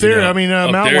 up there. I mean,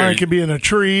 a mountain lion could be in a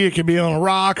tree, it could be on a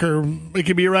rock, or it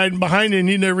could be right behind you, and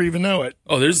you never even know it.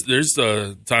 Oh, there's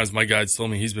times my guides told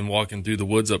me he's been walking through the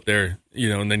woods up there,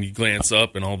 and then you glance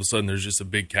up, and all of a sudden there's just a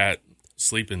big cat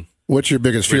sleeping. What's your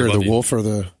biggest fear, the wolf or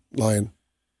the lion?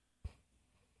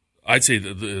 I'd say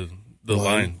the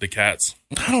lion, the cats.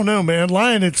 I don't know, man.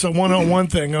 Lion, it's a one-on-one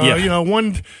thing. You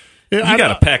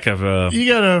got a pack of you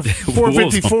got a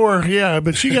 454, yeah,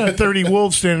 but you got 30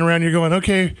 wolves standing around. You're going,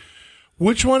 okay,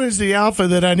 which one is the alpha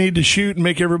that I need to shoot and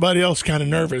make everybody else kind of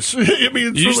nervous? I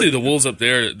mean, usually the wolves up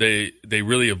there, they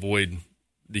really avoid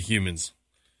the humans,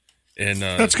 and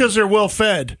that's because they're well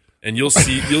fed. And you'll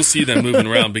see them moving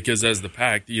around because as the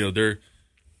pack, they're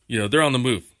on the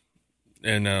move,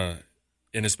 and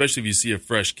especially if you see a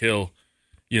fresh kill,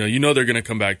 they're going to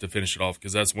come back to finish it off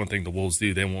because that's one thing the wolves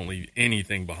do. They won't leave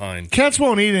anything behind. Cats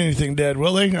won't eat anything dead,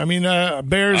 will they? I mean,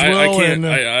 bears will.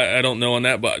 I don't know on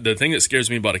that, but the thing that scares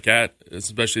me about a cat,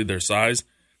 especially their size,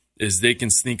 is they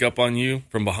can sneak up on you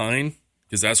from behind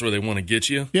because that's where they want to get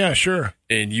you. Yeah, sure.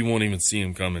 And you won't even see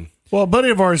them coming. Well, a buddy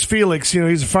of ours, Felix,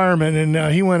 he's a fireman,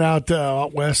 and he went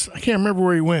out west. I can't remember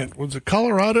where he went. Was it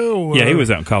Colorado? Yeah, he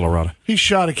was out in Colorado. He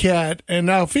shot a cat, and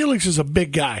now Felix is a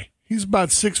big guy. He's about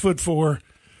 6'4",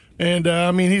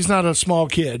 and he's not a small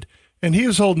kid. And he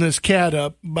was holding this cat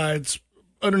up by its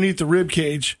underneath the rib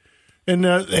cage, and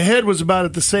the head was about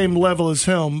at the same level as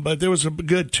him, but there was a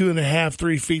good 2.5,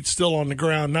 3 feet still on the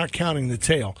ground, not counting the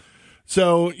tail.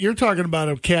 So you're talking about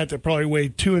a cat that probably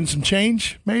weighed 2 and some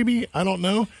change, maybe. I don't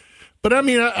know. But,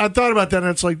 I thought about that, and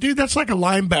it's like, dude, that's like a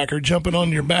linebacker jumping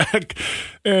on your back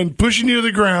and pushing you to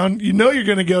the ground. You know you're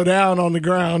going to go down on the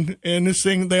ground, and this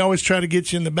thing, they always try to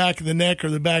get you in the back of the neck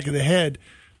or the back of the head,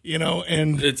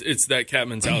 and it's that cat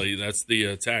mentality. That's the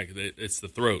attack. It's the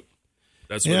throat.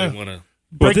 That's where they want to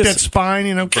break that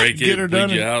spine, break get her done.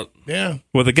 Bleed you out. Yeah.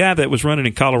 Well, the guy that was running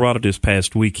in Colorado this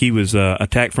past week, he was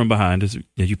attacked from behind, as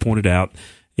you pointed out,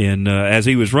 and as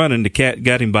he was running, the cat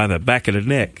got him by the back of the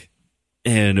neck.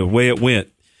 And away it went.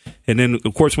 And then,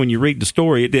 of course, when you read the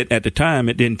story, at the time,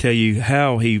 it didn't tell you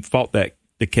how he fought the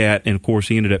cat. And, of course,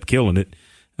 he ended up killing it.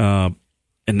 So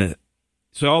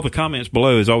all the comments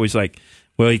below is always like,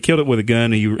 well, he killed it with a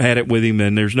gun. He had it with him,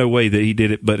 and there's no way that he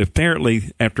did it. But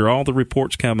apparently, after all the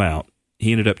reports come out,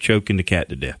 he ended up choking the cat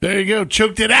to death. There you go.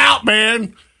 Choked it out,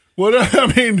 man. What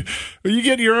you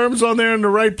get your arms on there in the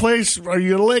right place, are you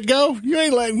going to let go? You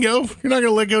ain't letting go. You're not going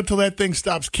to let go till that thing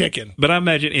stops kicking. But I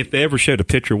imagine if they ever showed a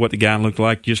picture of what the guy looked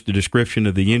like, just the description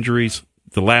of the injuries,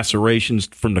 the lacerations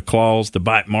from the claws, the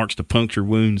bite marks, the puncture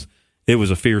wounds, it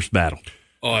was a fierce battle.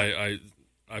 Oh,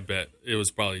 I bet it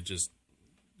was probably just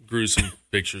gruesome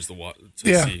pictures to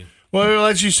see. Well,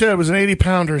 as you said, it was an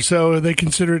 80-pounder, so they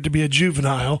consider it to be a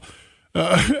juvenile.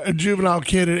 A juvenile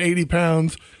kid at 80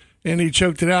 pounds, and he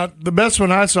choked it out. The best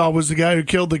one I saw was the guy who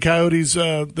killed the coyotes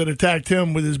that attacked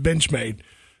him with his Benchmade.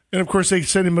 And, of course, they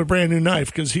sent him a brand new knife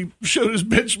because he showed his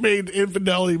Benchmade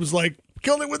infidelity. He was like,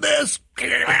 killed it with this.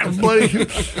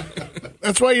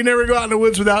 That's why you never go out in the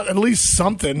woods without at least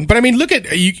something. But I mean, look at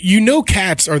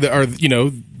cats are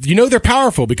they're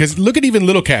powerful because look at even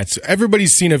little cats.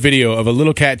 Everybody's seen a video of a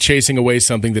little cat chasing away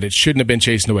something that it shouldn't have been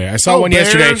chasing away. I saw one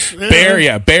bears?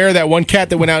 yesterday. Bear, that one cat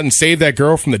that went out and saved that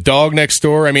girl from the dog next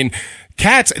door. I mean,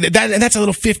 cats. That's a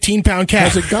little 15-pound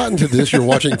cat. Has it gotten to this? You're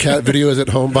watching cat videos at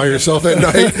home by yourself at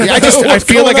night. Yeah, I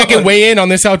feel like I can weigh in on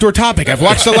this outdoor topic. I've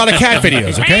watched a lot of cat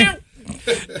videos. Okay.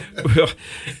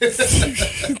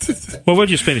 Well, we'll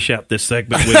just finish out this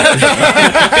segment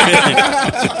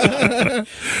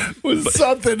with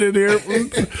something in here.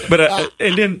 But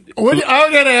and then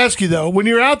I got to ask you though, when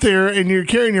you're out there and you're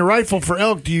carrying your rifle for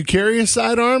elk, do you carry a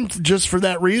sidearm just for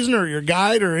that reason, or your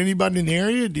guide, or anybody in the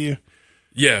area? Do you?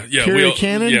 Yeah. Carry a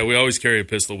cannon? Yeah, we always carry a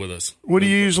pistol with us. What do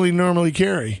you usually normally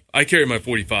carry? I carry my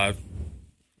 45.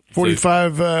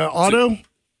 45 auto.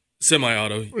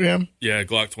 Semi-auto. Yeah. Yeah,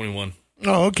 Glock 21.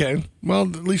 Oh, okay. Well,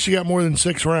 at least you got more than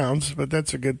 6 rounds, but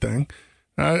that's a good thing.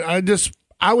 I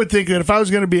would think that if I was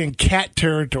going to be in cat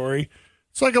territory,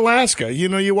 it's like Alaska. You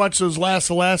know, you watch those last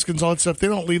Alaskans, all that stuff. They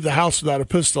don't leave the house without a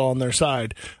pistol on their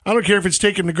side. I don't care if it's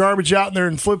taking the garbage out and they're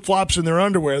in flip-flops in their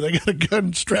underwear. They got a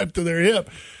gun strapped to their hip.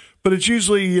 But it's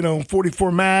usually,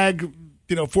 44 mag,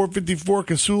 454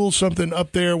 Casull, something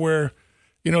up there where,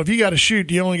 if you got to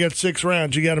shoot, you only got 6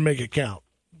 rounds. You got to make it count.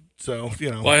 So,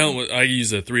 Well, I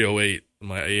use a 308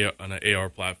 on an AR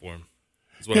platform.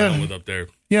 That's what I hunt with up there.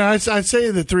 Yeah, I'd say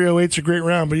the 308's a great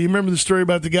round, but you remember the story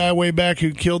about the guy way back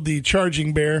who killed the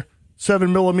charging bear,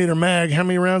 7mm mag. How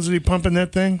many rounds did he pump in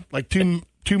that thing? Like two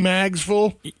mags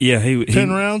full? Yeah, 10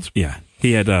 rounds? Yeah.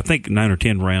 He had, I think, 9 or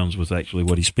 10 rounds was actually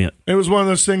what he spent. It was one of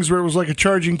those things where it was like a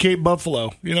charging Cape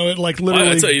Buffalo. It like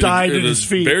literally died at his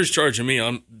feet. Bear's charging me,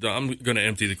 I'm going to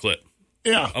empty the clip.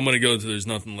 Yeah. I'm going to go until there's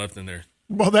nothing left in there.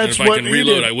 Well, that's and if what I can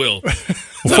reload, did. I will.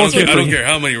 I don't care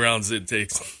how many rounds it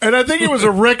takes. And I think it was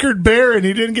a record bear, and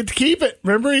he didn't get to keep it.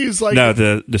 Remember, he's like, no,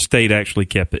 the state actually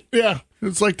kept it. Yeah,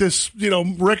 it's like this,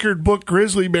 record book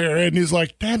grizzly bear, and he's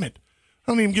like, damn it,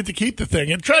 I don't even get to keep the thing.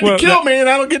 It tried to kill me, and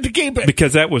I don't get to keep it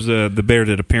because that was the bear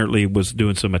that apparently was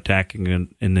doing some attacking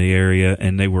in the area,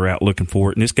 and they were out looking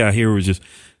for it. And this guy here was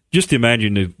just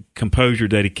imagine the composure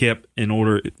that he kept in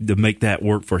order to make that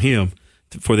work for him.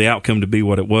 For the outcome to be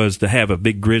what it was, to have a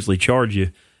big grizzly charge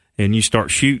you and you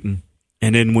start shooting,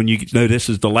 and then when you know this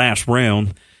is the last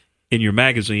round in your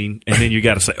magazine, and then you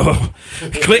got to say, oh,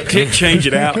 click, change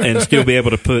it out, and still be able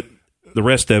to put the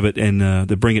rest of it and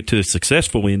to bring it to a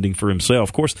successful ending for himself.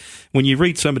 Of course, when you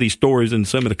read some of these stories and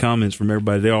some of the comments from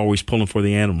everybody, they're always pulling for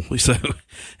the animal. So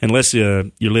unless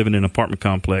you're living in an apartment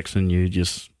complex and you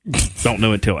just don't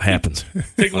know until it happens.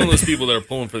 Take one of those people that are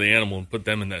pulling for the animal and put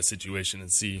them in that situation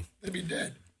and see. They'd be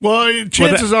dead. Well,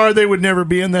 chances are they would never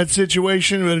be in that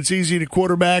situation, but it's easy to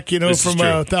quarterback, from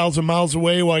 1,000 miles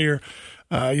away while you're,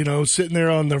 sitting there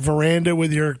on the veranda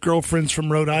with your girlfriends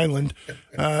from Rhode Island.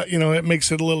 It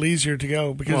makes it a little easier to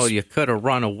go. Because you could have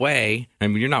run away. I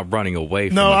mean, you're not running away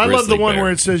from No, a I love the one bear.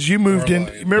 where it says you moved in.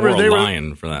 Remember, or they a were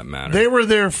lion, for that matter. They were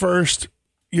there first.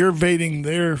 You're invading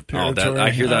their territory.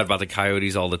 I hear that about the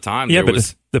coyotes all the time. Yeah,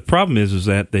 but the problem is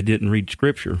that they didn't read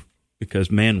Scripture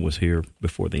because man was here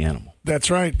before the animal.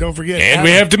 That's right. Don't forget. And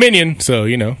we have dominion, so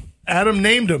Adam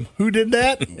named him. Who did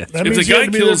that? That if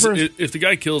means the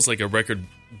guy kills like a record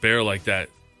bear like that,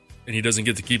 and he doesn't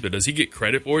get to keep it, does he get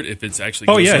credit for it if it's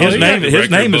actually? His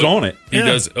name is on it. He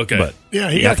does. Okay. But, he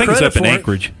got I think it's credit up in for it.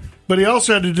 Anchorage. But he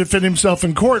also had to defend himself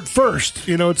in court first.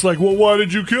 It's like, well, why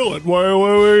did you kill it? Why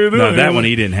were you doing No, it? that one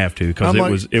he didn't have to because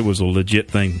I'm it was a legit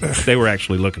thing. They were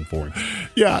actually looking for him.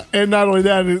 Yeah, and not only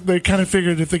that, they kind of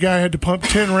figured if the guy had to pump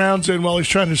 10 rounds in while he's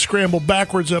trying to scramble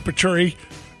backwards up a tree,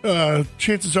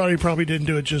 chances are he probably didn't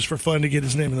do it just for fun to get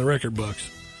his name in the record books.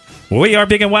 We are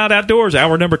Big and Wild Outdoors.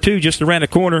 Hour number 2 just around the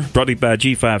corner. Brought to you by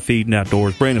G5 Feed and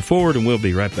Outdoors. Brandon Ford, and we'll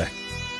be right back.